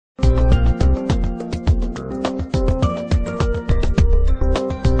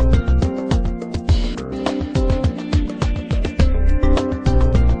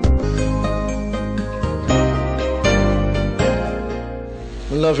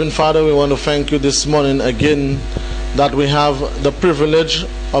Loving Father, we want to thank you this morning again that we have the privilege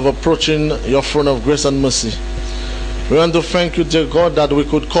of approaching your throne of grace and mercy. We want to thank you, dear God, that we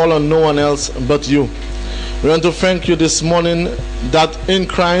could call on no one else but you. We want to thank you this morning that in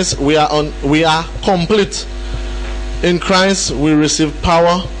Christ we are complete. In Christ we receive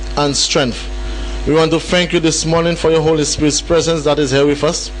power and strength. We want to thank you this morning for your Holy Spirit's presence that is here with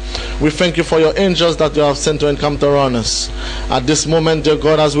us. We thank you for your angels that you have sent to encounter on us. At this moment, dear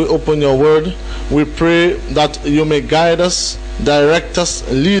God, as we open your word, we pray that you may guide us, direct us,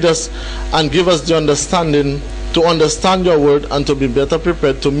 lead us, and give us the understanding to understand your word and to be better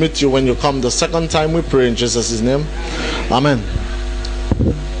prepared to meet you when you come the second time. We pray in Jesus' name. Amen.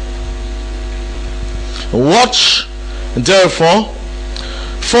 Watch, therefore,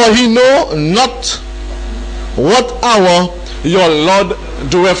 for he know not what hour your Lord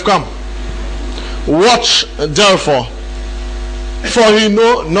doeth come. Watch, therefore, for he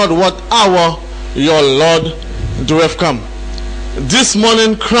know not what hour your Lord doeth come. This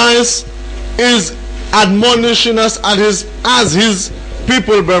morning, Christ is admonishing us as his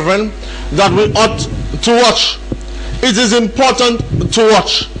people, brethren, that we ought to watch. It is important to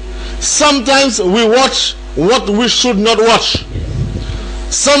watch. Sometimes we watch what we should not watch.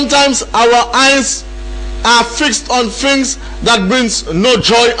 Sometimes our eyes are fixed on things that brings no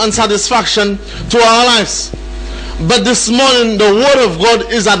joy and satisfaction to our lives. But this morning the word of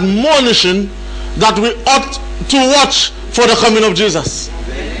God is admonishing that we ought to watch for the coming of Jesus.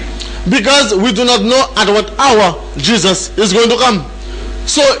 Because we do not know at what hour Jesus is going to come.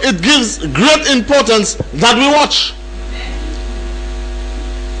 So it gives great importance that we watch.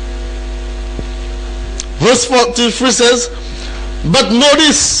 Verse 43 says, but know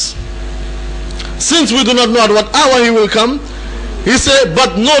this, since we do not know at what hour he will come, he said,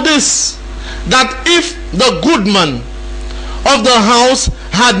 but know this, that if the good man of the house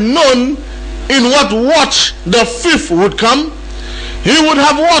had known in what watch the thief would come, he would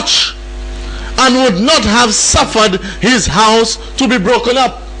have watched and would not have suffered his house to be broken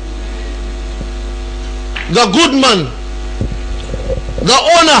up. The good man, the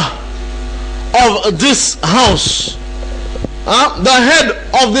owner of this house, the head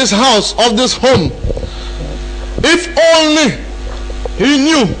of this house, of this home, if only he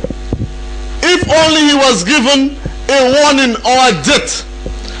knew, if only he was given a warning or a date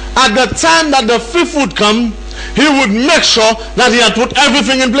at the time that the thief would come, he would make sure that he had put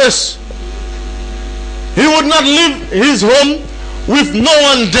everything in place. He would not leave his home with no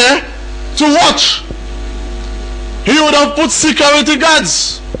one there to watch. He would have put security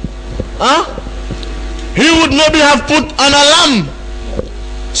guards. He would maybe have put an alarm.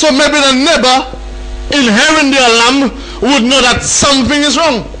 So maybe the neighbor, in hearing the alarm, would know that something is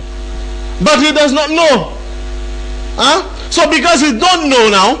wrong. But he does not know. So because he don't know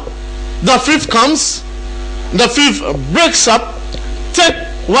now, the thief comes, the thief breaks up, take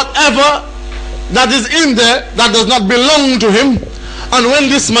whatever that is in there that does not belong to him. And when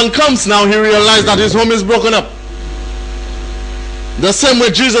this man comes now, he realizes that his home is broken up. The same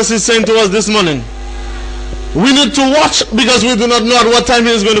way Jesus is saying to us this morning. We need to watch because we do not know at what time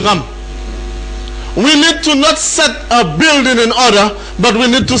he is going to come. We need to not set a building in order, but we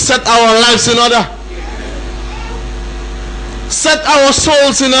need to set our lives in order. Set our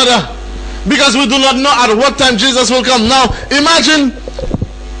souls in order, because we do not know at what time Jesus will come. Now imagine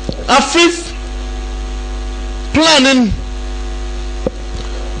a thief planning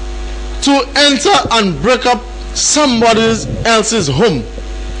to enter and break up somebody else's home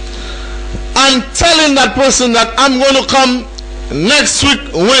and telling that person that I'm going to come next week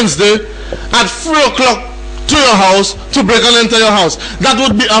Wednesday at 3 o'clock to your house to break and enter your house. That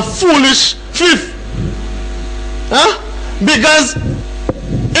would be a foolish thief. Because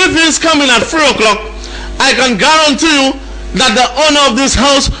if he's coming at 3 o'clock, I can guarantee you that the owner of this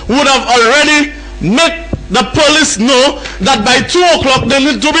house would have already made the police know that by 2 o'clock they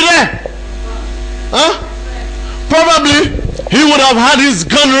need to be there. Probably he would have had his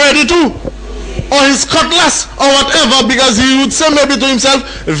gun ready too, or his cutlass, or whatever, because he would say maybe to himself,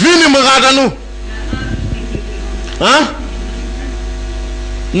 Vini Muradanu.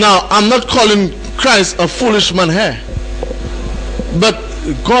 Now, I'm not calling Christ a foolish man here, but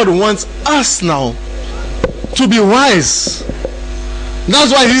God wants us now to be wise.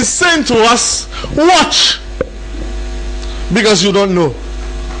 That's why he's saying to us, watch, because you don't know.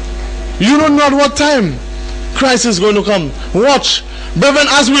 You don't know at what time Christ is going to come. Watch. Brethren,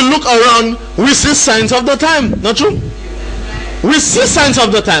 as we look around, we see signs of the time. Not true? We see signs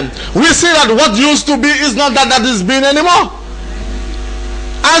of the time. We see that what used to be is not that is being anymore.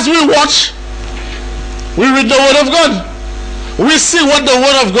 As we watch, we read the word of God. we see what the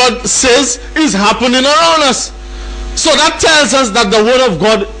Word of God says is happening around us. So that tells us that the Word of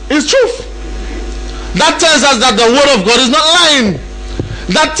God is truth. That tells us that the Word of God is not lying.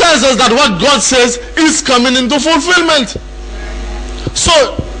 That tells us that what God says is coming into fulfillment.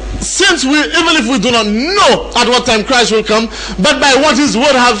 So, since we, even if we do not know at what time Christ will come, but by what His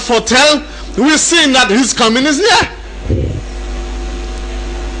Word has foretell, we're seeing that His coming is near.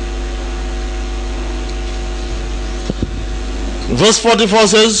 Verse 44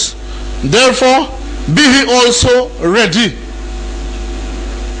 says, therefore, be ye also ready.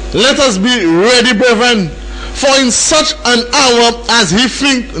 Let us be ready, brethren, for in such an hour as he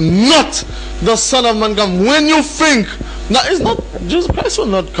think not the Son of Man come. When you think, now it's not, Jesus Christ will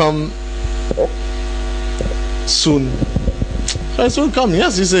not come soon. Christ will come.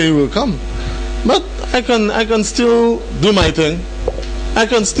 Yes, he said he will come. But I can still do my thing. I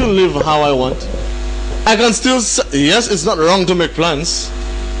can still live how I want. I can still, yes, it's not wrong to make plans.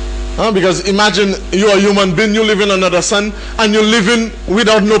 Because imagine you're a human being, you live in another sun, and you're living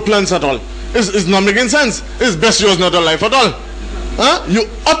without no plans at all. It's not making sense. It's best yours not a life at all. You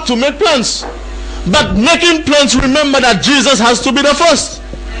ought to make plans. But making plans, remember that Jesus has to be the first.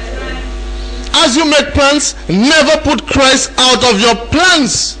 As you make plans, never put Christ out of your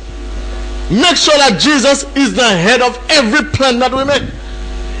plans. Make sure that Jesus is the head of every plan that we make.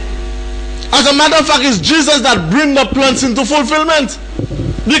 As a matter of fact, it's Jesus that brings the plans into fulfillment.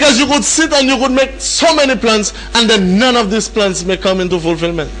 Because you could sit and you could make so many plans, and then none of these plans may come into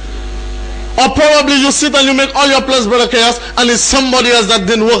fulfillment. Or probably you sit and you make all your plans, Brother Chaos, and it's somebody else that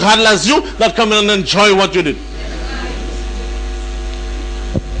didn't work hard as you that come in and enjoy what you did.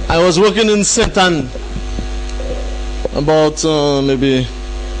 I was working in St. Anne about maybe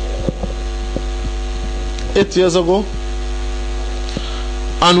 8 years ago,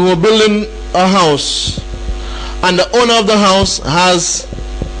 and we were building a house, and the owner of the house has,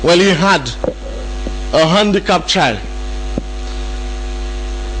 well, he had a handicapped child.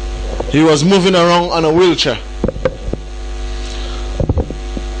 He was moving around on a wheelchair.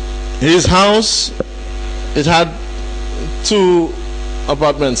 His house, it had 2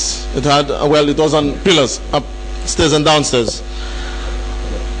 apartments. It had, well, it was on pillars, upstairs and downstairs.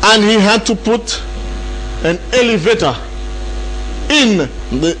 And he had to put an elevator in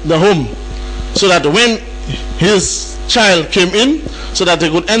the home, so that when his child came in, so that he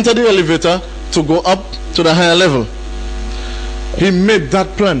could enter the elevator to go up to the higher level. He made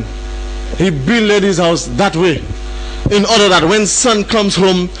that plan. He built his house that way, in order that when son comes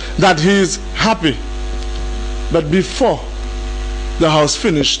home, that he is happy. But before the house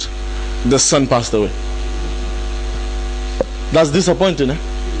finished, the son passed away. That's disappointing, eh?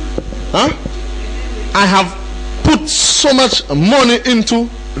 Huh? I have put so much money into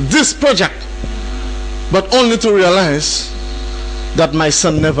this project, but only to realize that my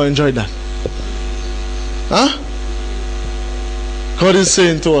son never enjoyed that. Huh? God is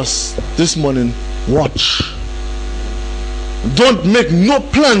saying to us this morning, watch. Don't make no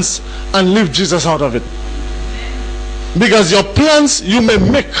plans and leave Jesus out of it. Because your plans you may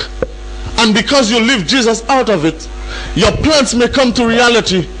make, and because you leave Jesus out of it, your plans may come to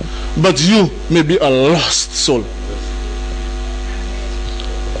reality, but you may be a lost soul.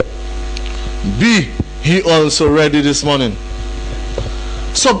 Be he also ready this morning.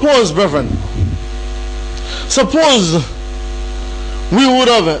 Suppose, brethren, suppose we would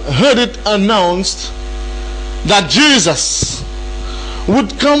have heard it announced that Jesus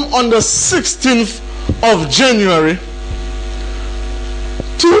would come on the 16th of January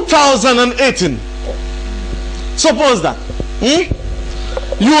 2018. Suppose that.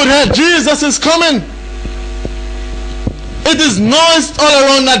 You would hear Jesus is coming. It is noised all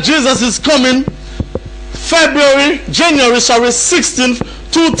around that Jesus is coming January 16th,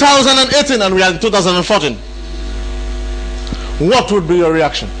 2018, and we are in 2014. What would be your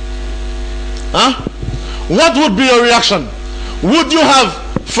reaction? Huh? What would be your reaction? Would you have,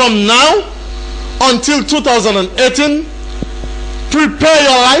 from now until 2018, prepare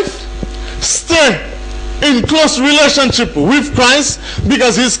your life, stay in close relationship with Christ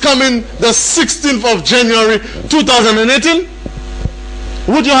because he's coming the 16th of January 2018?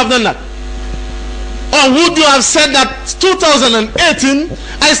 Would you have done that? Or would you have said that 2018,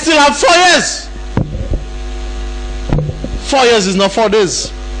 I still have 4 years? 4 years is not 4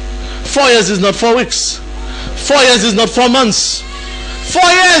 days. 4 years is not 4 weeks. 4 years is not 4 months. 4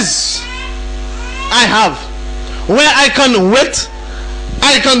 years I have, where I can wait,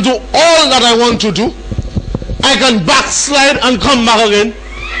 I can do all that I want to do, I can backslide and come back again.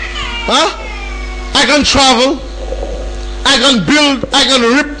 Huh? I can travel, I can build, I can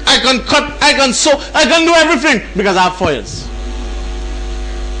rip, I can cut, I can sew, I can do everything because I have 4 years.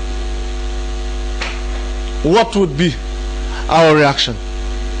 what would be our reaction?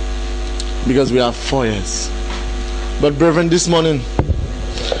 Because we have 4 years. But brethren, this morning,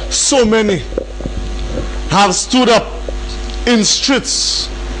 so many have stood up in streets,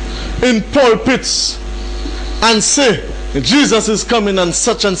 in pulpits, and say, Jesus is coming on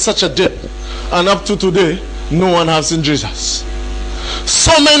such and such a day. And up to today, no one has seen Jesus.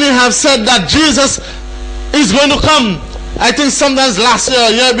 So many have said that Jesus is going to come. I think sometimes last year or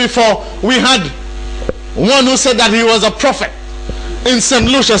year before, we had one who said that he was a prophet in St.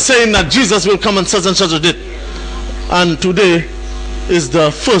 Lucia, saying that Jesus will come on such and such a day. And today is the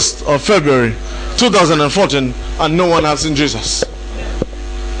 1st of February 2014, and no one has seen Jesus.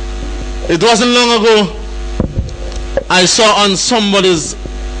 It wasn't long ago I saw on somebody's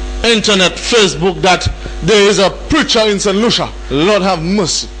internet, Facebook, that there is a preacher in St. Lucia. Lord have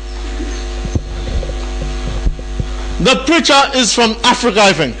mercy. The preacher is from Africa,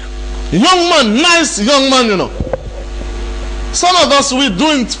 I think. Young man, nice young man, you know. Some of us, we're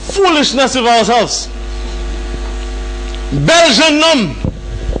doing foolishness with ourselves. Bel jeune homme,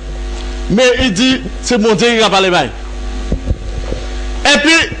 mais il dit c'est bon Dieu qui va parler bail. Et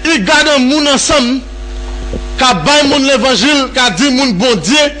puis il garde un monde ensemble, qui baille mon l'évangile, qui dit mon bon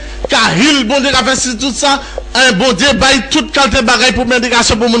Dieu, qui heal bon Dieu, qui fait tout ça, un bon Dieu baille toute qualité bagaille pour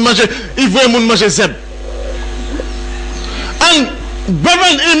médication pour mon manger, il veut mon manger zeb. And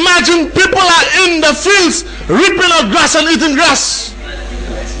brethren, imagine people are in the fields reaping out grass and eating grass.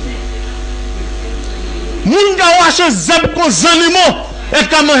 Moun ka wache zeb kon zanimo et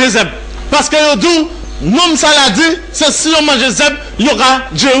ka manje zeb. Parce que yo dou, nom ça l'a dit, c'est si on mange zeb, yo ka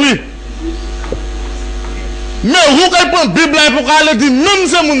djewi. Mais vous ka prend Bible pour ka aller dire même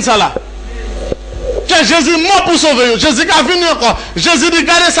c'est moun ça là. Que Jésus mort pour sauver yo. Jésus ka venu encore. Jésus dit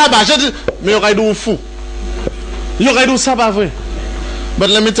gardez ça bas. Jésus mais yo ka dou fou. Yo ka dou ça pas vrai.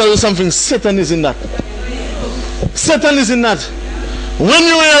 But let me tell you something, Satan is in that. Satan is in that. When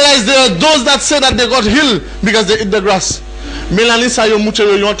you realize there are those that say that they got healed because they eat the grass. Melanie sa yo muche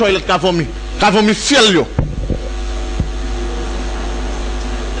yo yon toilet ka for me feel yo.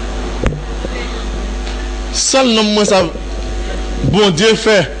 Seul nom moi ça bon Dieu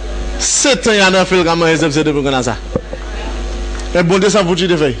fait Satan y a dans fait comment Ezeb c'est depuis qu'on ça. Et bon Dieu ça vous dit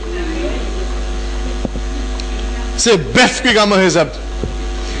de fait. C'est bœuf qui comment Ezeb.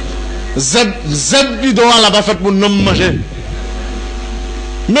 Zeb qui doit là pas fait pour nom manger.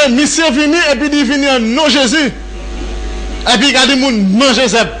 Mais monsieur vini et puis il vini en non Jésus. Et puis regardez moun manger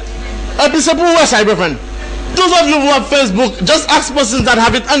zeb. Et puis c'est pour vous ça, my friend. Those of you who have Facebook, just ask persons that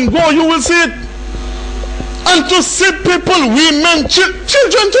have it and go, you will see it. And to see people, women,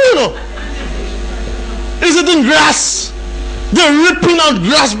 children too, you know. Is it in grass? They're ripping out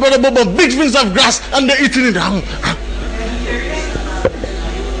grass, brother Bobo, big things of grass, and they're eating it.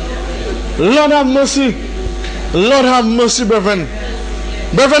 Lord have mercy. Lord have mercy, brethren.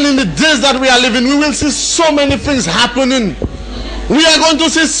 Brethren, in the days that we are living, we will see so many things happening. We are going to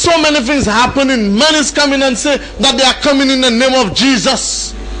see so many things happening. Man is coming and say that they are coming in the name of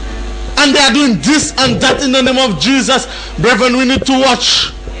Jesus. And they are doing this and that in the name of Jesus. Brethren, we need to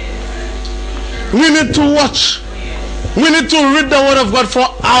watch. We need to watch. We need to read the word of God for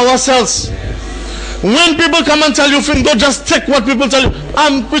ourselves. When people come and tell you things, don't just take what people tell you.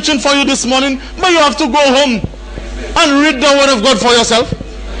 I'm preaching for you this morning, but you have to go home and read the word of God for yourself.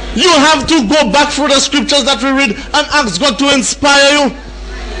 You have to go back through the scriptures that we read and ask God to inspire you,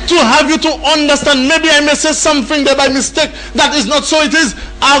 to have you to understand. Maybe I may say something there by mistake that is not so it is.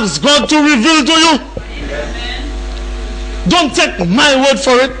 Ask God to reveal to you. Don't take my word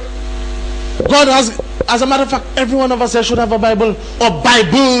for it. God has, as a matter of fact, every one of us here should have a Bible or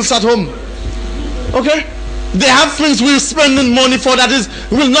Bibles at home. Okay? They have things we're spending money for that is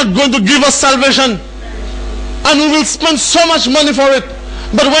will not going to give us salvation. And we will spend so much money for it.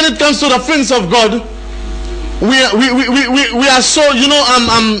 But when it comes to the things of God, we are so, you know,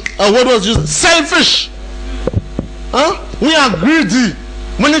 what was used? Selfish. Huh? We are greedy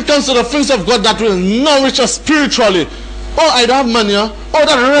when it comes to the things of God that will nourish us spiritually. Oh, I don't have money. Huh? Oh,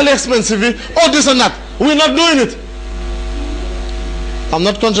 that's really expensive. Oh, this and that. We're not doing it. I'm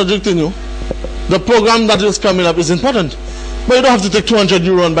not contradicting you. The program that is coming up is important. But you don't have to take 200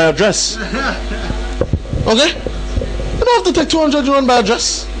 euro and buy a dress. Okay? You don't have to take 200 euro and buy a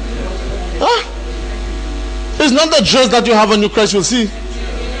dress. Huh? It's not the dress that you have on you Christ will see.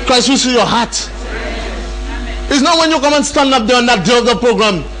 Christ will see your heart. It's not when you come and stand up there on that day of the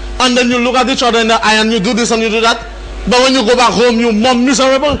program and then you look at each other in the eye and you do this and you do that. But when you go back home, you're more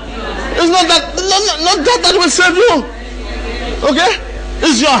miserable. It's not that, not that will save you. Okay?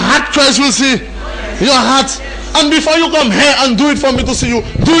 It's your heart Christ will see. Your heart. And before you come here and do it for me to see you,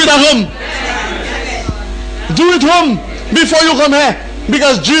 do it at home. Do it home before you come here.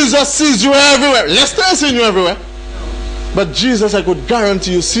 Because Jesus sees you everywhere. Lester has seen you everywhere. But Jesus, I could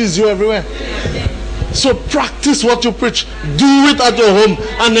guarantee you, sees you everywhere. So practice what you preach. Do it at your home.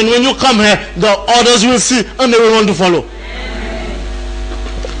 And then when you come here, the others will see and they will want to follow.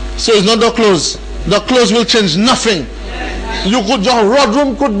 So it's not the clothes. The clothes will change nothing. Your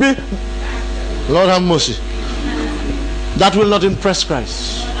wardrobe could be, Lord have mercy. That will not impress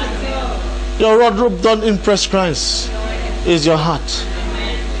Christ. Your wardrobe don't impress Christ. Is your heart.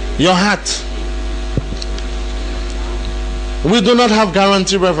 Your heart. We do not have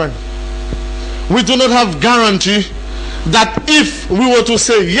guarantee, Reverend. We do not have guarantee that if we were to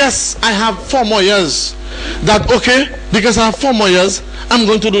say, yes, I have 4 more years, that okay, because I have 4 more years, I'm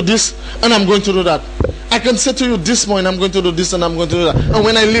going to do this and I'm going to do that. I can say to you this morning, I'm going to do this and I'm going to do that. And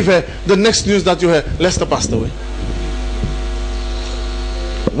when I leave here, the next news that you hear, Lester passed away.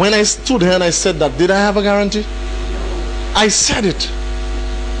 When I stood here and I said that, did I have a guarantee? I said it.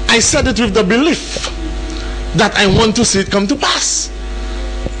 I said it with the belief that I want to see it come to pass.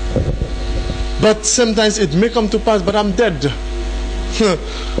 But sometimes it may come to pass, but I'm dead.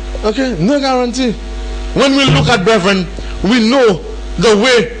 Okay, no guarantee. When we look at brethren, we know the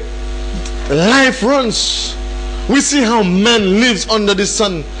way life runs. We see how man lives under the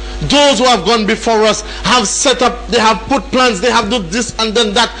sun. Those who have gone before us have set up, they have put plans, they have done this and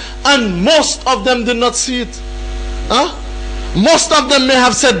then that, and most of them did not see it. Huh? Most of them may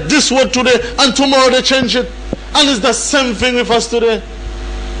have said this word today and tomorrow they change it. And it's the same thing with us today.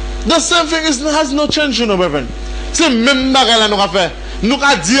 The same thing has no change, you know, brethren. C'est même bagay la nou ka fè. Nou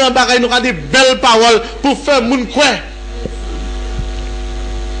ka di an bagay, nou ka di belle parole pour faire moun kwe.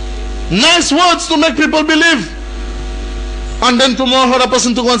 Nice words to make people believe. And then tomorrow the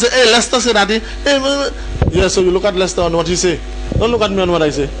person to go and say, hey, Lester said that. Hey, yeah, so you look at Lester and what he say. Don't look at me on what I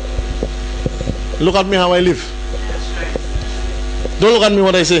say. Look at me how I live. Don't look at me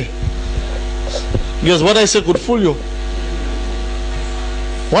what I say. Because what I say could fool you.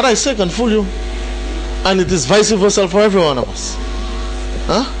 What I say can fool you. And it is vice versa for every one of us.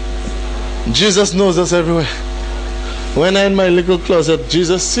 Huh? Jesus knows us everywhere. When I'm in my little closet,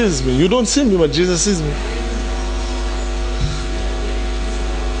 Jesus sees me. You don't see me, but Jesus sees me.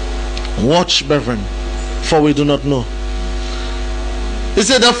 Watch, brethren, for we do not know. He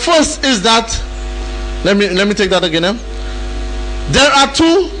said the first is that, let me take that again. There are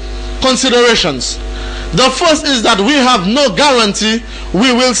 2 considerations. The first is that we have no guarantee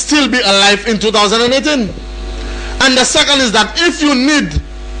we will still be alive in 2018. And the second is that if you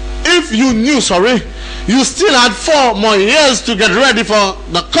knew, you still had 4 more years to get ready for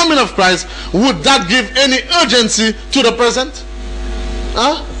the coming of Christ, would that give any urgency to the present?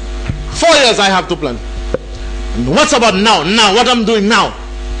 Huh? 4 years I have to plan. What's about now? Now, what I'm doing now?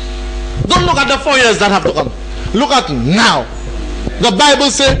 Don't look at the 4 years that have to come. Look at now. The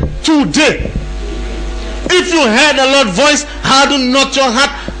Bible says today. If you hear the Lord's voice, harden not your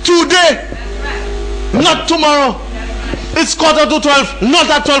heart today, not tomorrow. It's 11:45, not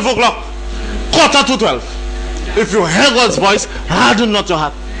at 12 o'clock. 11:45. If you hear God's voice, harden not your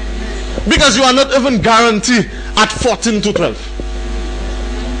heart. Because you are not even guaranteed at 14 to 12.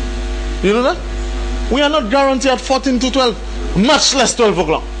 You know that? We are not guaranteed at 14 to 12, much less 12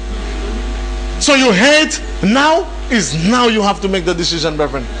 o'clock. So you hear it now, is now you have to make the decision,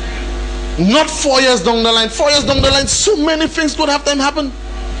 brethren. Not 4 years down the line. 4 years down the line, so many things could have time happen.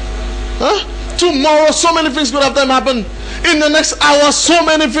 Huh? Tomorrow, so many things could have time happen. In the next hour, so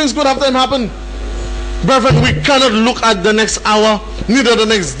many things could have time happen. Brethren, we cannot look at the next hour, neither the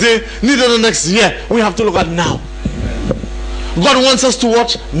next day, neither the next year. We have to look at now. God wants us to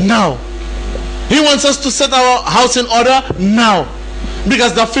watch now. He wants us to set our house in order now.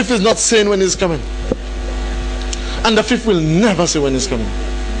 Because the thief is not saying when he's coming. And the thief will never say when he's coming.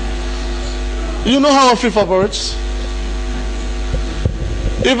 You know how a thief operates?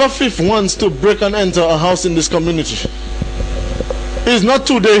 If a thief wants to break and enter a house in this community, it's not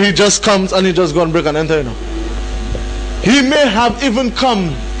today he just comes and he just go and break and enter, you know. He may have even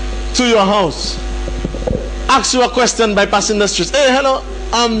come to your house, ask you a question by passing the streets. Hey, hello,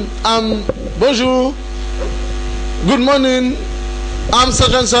 bonjour, good morning, I'm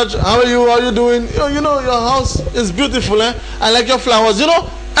such and such, how are you, doing? You know, your house is beautiful, eh? I like your flowers, you know,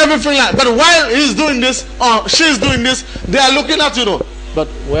 everything like. But while he's doing this or she's doing this, they are looking at you, know. But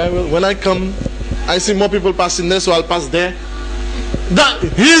when I come, I see more people passing there, so I'll pass there. That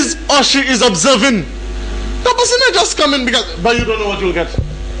his or she is observing. The person is just coming but you don't know what you'll get.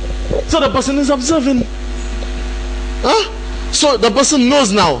 So the person is observing. Huh? So the person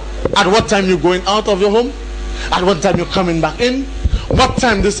knows now at what time you're going out of your home, at what time you're coming back in, what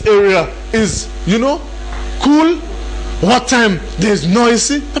time this area is, you know, cool, what time there's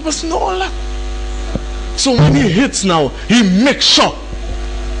noisy. The person knows all that. So when he hits now, he makes sure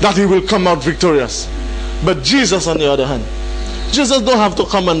that he will come out victorious. But Jesus, on the other hand, Jesus don't have to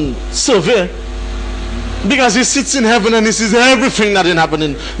come and survey, because he sits in heaven and he sees everything that is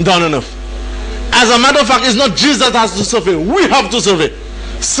happening down on earth. As a matter of fact, it's not Jesus that has to survey. We have to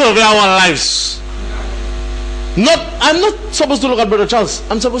survey our lives. I'm not supposed to look at Brother Charles.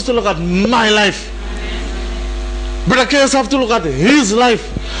 I'm supposed to look at my life. Brother Chaos have to look at his life.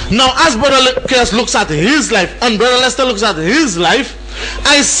 Now, as Brother Chaos looks at his life and Brother Lester looks at his life,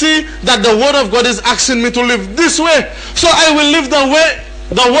 I see that the Word of God is asking me to live this way. So I will live the way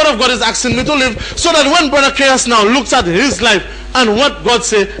the Word of God is asking me to live, so that when Brother Chaos now looks at his life and what God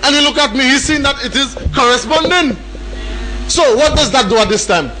says, and he look at me, he's seeing that it is corresponding. So what does that do at this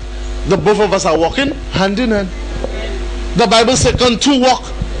time? The both of us are walking hand in hand. The Bible says, can two walk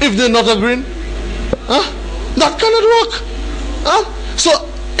if they're not agreeing? That cannot work. So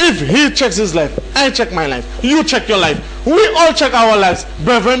if he checks his life, I check my life, you check your life, we all check our lives,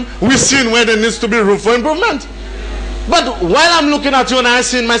 brethren, we see where there needs to be room for improvement. But while I'm looking at you and I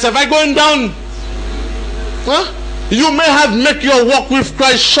see myself, I'm going down. You may have make your walk with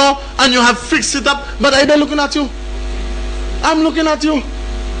Christ sure and you have fixed it up, but I'm looking at you. I'm looking at you.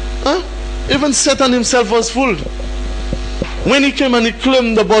 Even Satan himself was fooled when he came and he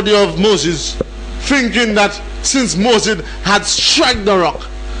claimed the body of Moses, thinking that since Moses had struck the rock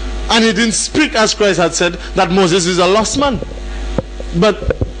and he didn't speak as Christ had said, that Moses is a lost man. But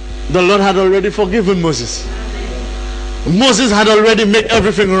the Lord had already forgiven Moses. Moses had already made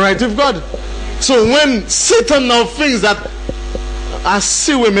everything right with God. So when Satan now thinks that I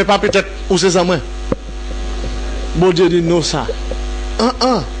see where my papi check ou c'est ça moi, bon Dieu dit non ça.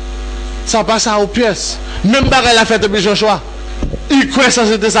 Ça passe aux pièces. Même bagarre la fête depuis Joshua. Il croit ça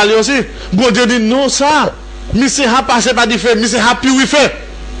c'était ça lui aussi. Bon Dieu dit non ça. Mais c'est ha passé pas différent, mais c'est happy with fait.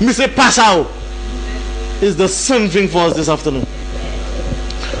 Mais c'est pas ça. It's the same thing for us this afternoon.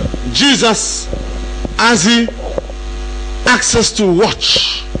 Jesus, as he asks us to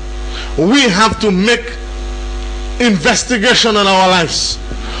watch, we have to make investigation on our lives,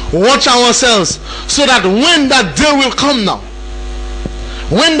 watch ourselves, so that when that day will come now,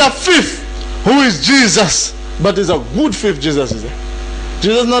 when the thief, who is Jesus, but is a good thief, Jesus is there.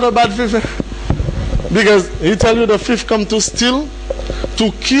 Jesus is not a bad thief, because he tell you the thief come to steal,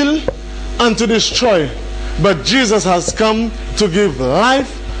 to kill, and to destroy, but Jesus has come to give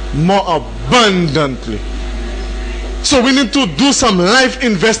life more abundantly. So we need to do some life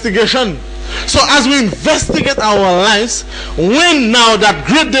investigation. So as we investigate our lives, when now that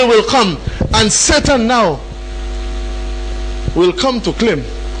great day will come and Satan now will come to claim,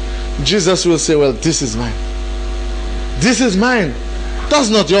 Jesus will say, well, this is mine. This is mine. That's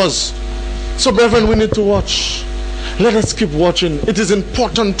not yours. So brethren, we need to watch. Let us keep watching. It is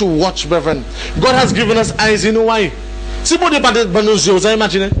important to watch, brethren. God has given us eyes. You know why? See what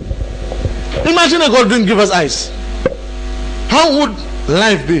imagine it. Imagine God didn't give us eyes. How would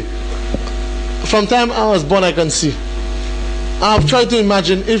life be? From time I was born, I can see. I've tried to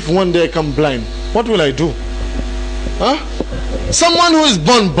imagine if one day I come blind, what will I do? Someone who is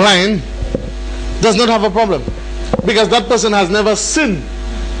born blind does not have a problem, because that person has never sinned.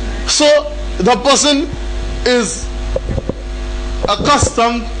 So the person is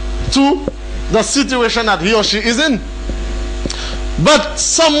accustomed to the situation that he or she is in. But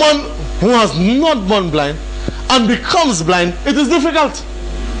someone who has not born blind and becomes blind, it is difficult.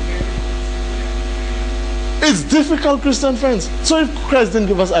 It's difficult, Christian friends. So if Christ didn't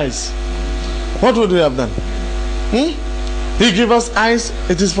give us eyes, what would we have done? He gave us eyes,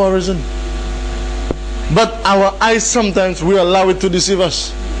 it is for a reason. But our eyes, sometimes we allow it to deceive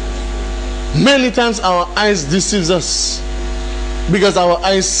us. Many times our eyes deceives us, because our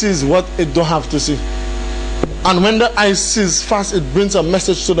eyes sees what it don't have to see. And when the eye sees fast, it brings a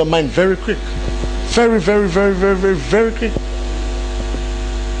message to the mind very quick. Very, very, very, very, very, very quick.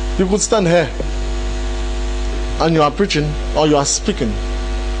 You could stand here and you are preaching or you are speaking.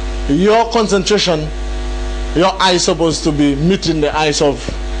 Your concentration, your eye is supposed to be meeting the eyes of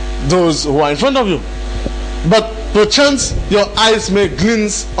those who are in front of you. But perchance your eyes may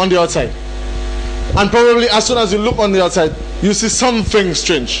glance on the outside. And probably as soon as you look on the outside, you see something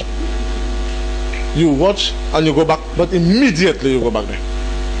strange. You watch and you go back, but immediately you go back there.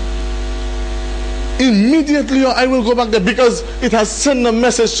 Immediately your eye will go back there, because it has sent a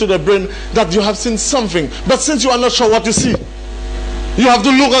message to the brain that you have seen something. But since you are not sure what you see, you have to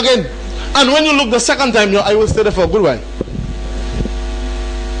look again. And when you look the second time, your eye will stay there for a good while.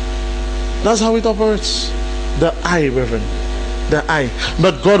 That's how it operates. The eye, brethren. the eye.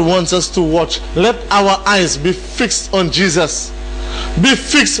 But God wants us to watch. Let our eyes be fixed on Jesus. Be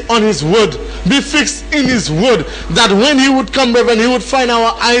fixed on His word. Be fixed in His word. That when He would come, brethren, He would find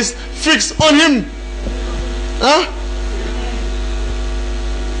our eyes fixed on Him. Huh?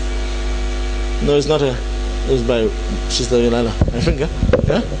 No, it's not here. It's by Sister Yolanda, I think.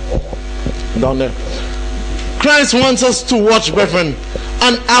 Yeah? Down there. Christ wants us to watch, brethren.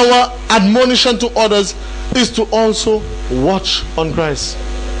 And our admonition to others is to also watch on Christ.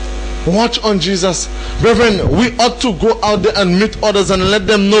 Watch on Jesus. Brethren, we ought to go out there and meet others and let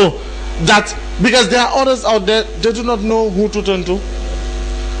them know that, because there are others out there, they do not know who to turn to.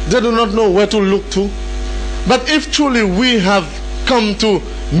 They do not know where to look to. But if truly we have come to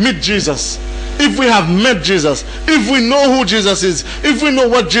meet Jesus, if we have met Jesus, if we know who Jesus is, if we know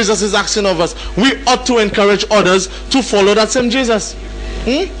what Jesus is asking of us, we ought to encourage others to follow that same Jesus.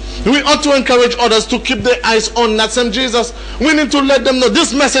 We ought to encourage others to keep their eyes on that same Jesus. We need to let them know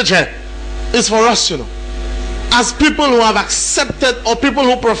this message here is for us, you know. As people who have accepted, or people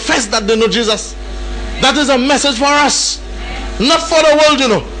who profess that they know Jesus, that is a message for us. Not for the world, you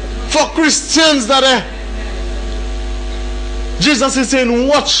know. For Christians that Jesus is saying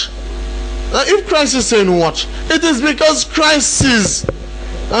watch. Now, if Christ is saying watch, it is because Christ sees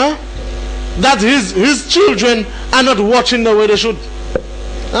that his children are not watching the way they should.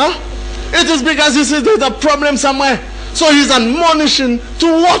 It is because He sees there's a problem somewhere. So He's admonishing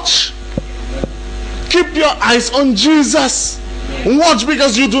to watch. Keep your eyes on Jesus. Watch,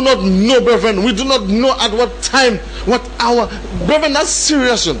 because you do not know, brethren. We do not know at what time, what hour. Brethren, that's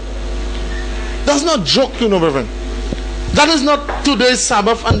serious. You know. That's not joke, you know, brethren. That is not today's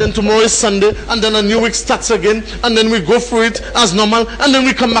Sabbath and then tomorrow is Sunday and then a new week starts again and then we go through it as normal and then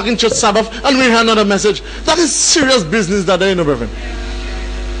we come back in church Sabbath and we hear another message. That is serious business that day, you know, brethren.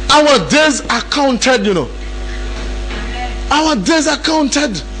 Our days are counted, you know. Our days are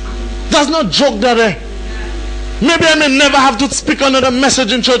counted. That's not joke that day. Maybe I may never have to speak another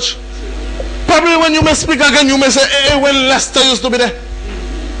message in church. Probably when you may speak again, you may say, hey, when Lester used to be there.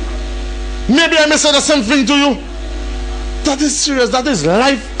 Maybe I may say the same thing to you. That is serious. That is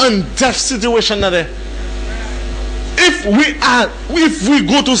life and death situation there. If we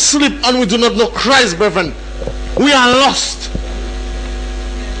go to sleep and we do not know Christ, brethren, we are lost.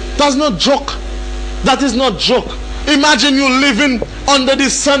 That's not joke. That is not joke. Imagine you living under the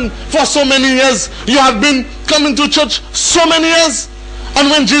sun for so many years. You have been coming to church so many years, and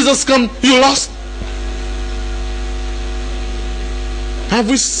when Jesus comes, you lost. Have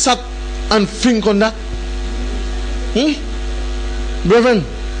we sat and think on that? Brethren,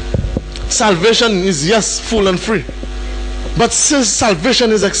 salvation is, yes, full and free, but since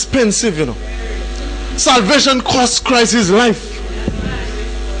salvation is expensive, you know. Salvation cost Christ His life.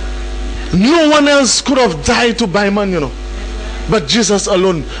 No one else could have died to buy man, you know, but Jesus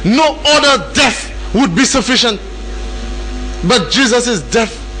alone. No other death would be sufficient, but Jesus'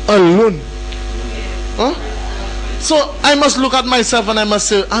 death alone. So I must look at myself and I must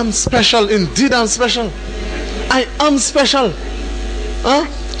say, I'm special. Indeed, I'm special. I am special.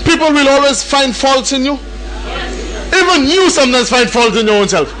 People will always find faults in you. Even you sometimes find faults in your own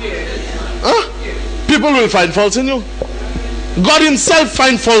self. People will find faults in you. God Himself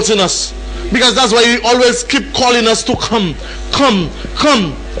finds faults in us, because that's why He always keep calling us to come, come,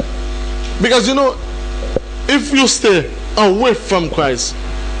 come. Because you know, if you stay away from Christ,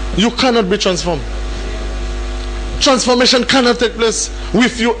 you cannot be transformed. Transformation cannot take place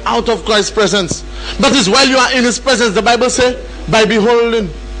with you out of Christ's presence. But it's while you are in His presence, the Bible says, by beholding.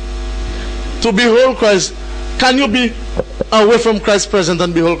 To behold Christ. Can you be away from Christ's presence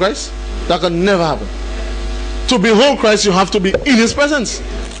and behold Christ? That can never happen. To behold Christ, you have to be in His presence.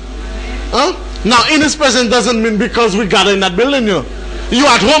 Now, in His presence doesn't mean because we gather in that building, you know. You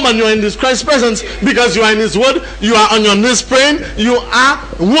are at home and you are in this Christ's presence because you are in His word, you are on your knees praying, you are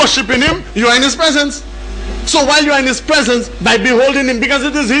worshiping Him, you are in His presence. So while you are in His presence, by beholding Him, because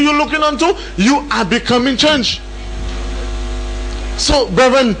it is He you're looking unto, you are becoming changed. So,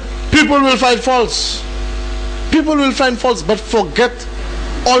 brethren, people will find faults. People will find faults, but forget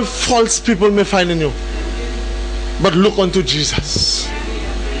all faults people may find in you. But look unto Jesus.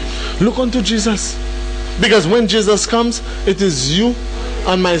 Look unto Jesus. Because when Jesus comes, it is you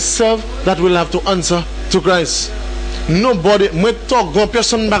and myself that will have to answer to Christ. Nobody.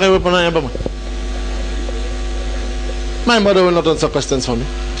 My mother will not answer questions for me.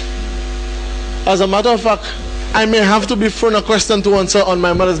 As a matter of fact, I may have to be thrown a question to answer on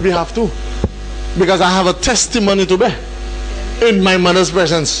my mother's behalf too, because I have a testimony to bear in my mother's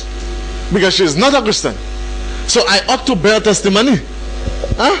presence, because she is not a Christian. So I ought to bear testimony.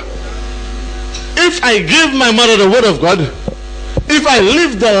 If I give my mother the word of God, if I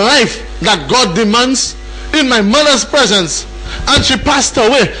live the life that God demands in my mother's presence and she passed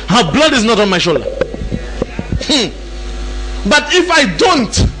away, her blood is not on my shoulder. But if I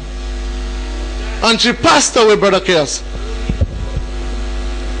don't and she passed away, Brother Chaos,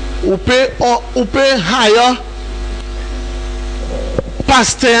 upe hire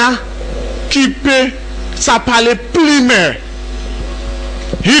pasteur qui peut s'appeler primaire.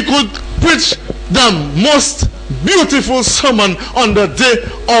 He could preach the most beautiful sermon on the day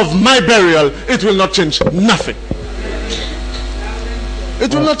of my burial. It will not change nothing.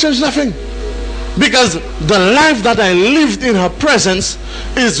 It will not change nothing. Because the life that I lived in her presence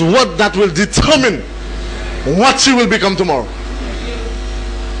is what that will determine what she will become tomorrow.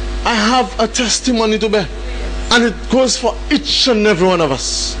 I have a testimony to bear, and it goes for each and every one of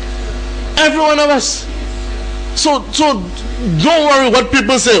us. Every one of us. So don't worry what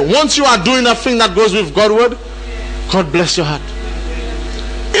people say. Once you are doing a thing that goes with God's word, God bless your heart.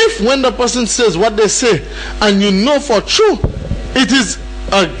 If when the person says what they say and you know for true it is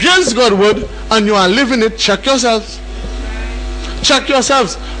against God's word and you are living it, check yourselves. Check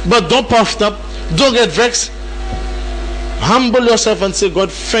yourselves. But don't puff up. Don't get vexed. Humble yourself and say,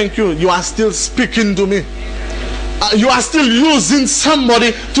 God, thank you. You are still speaking to me. You are still using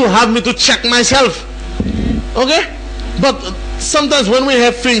somebody to have me to check myself. Okay? But sometimes when we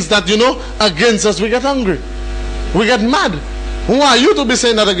have things that, against us, we get angry. We get mad. Who are you to be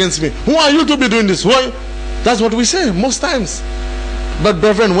saying that against me? Who are you to be doing this? That's what we say most times. But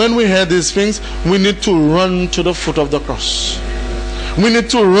brethren, when we hear these things, we need to run to the foot of the cross. We need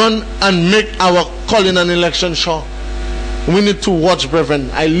to run and make our calling and election sure. We need to watch, brethren.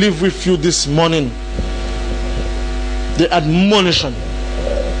 I live with you this morning. The admonition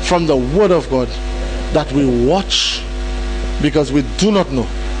from the word of God that we watch, because we do not know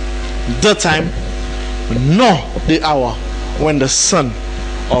the time nor the hour when the Son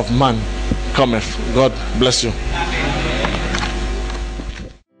of Man cometh. God bless you.